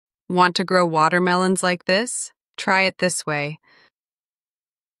Want to grow watermelons like this? Try it this way.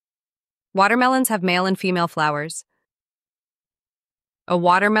 Watermelons have male and female flowers. A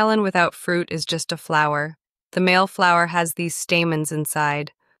watermelon without fruit is just a flower. The male flower has these stamens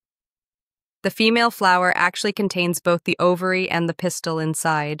inside. The female flower actually contains both the ovary and the pistil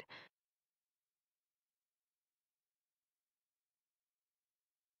inside.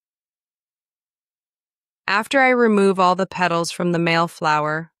 After I remove all the petals from the male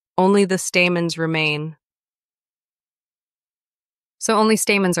flower, only the stamens remain. So only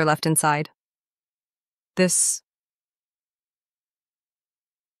stamens are left inside. This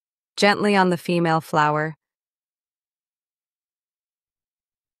gently on the female flower.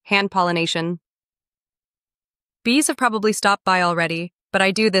 Hand pollination. Bees have probably stopped by already, but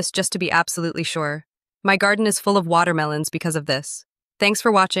I do this just to be absolutely sure. My garden is full of watermelons because of this. Thanks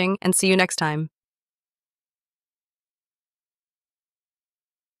for watching, and see you next time.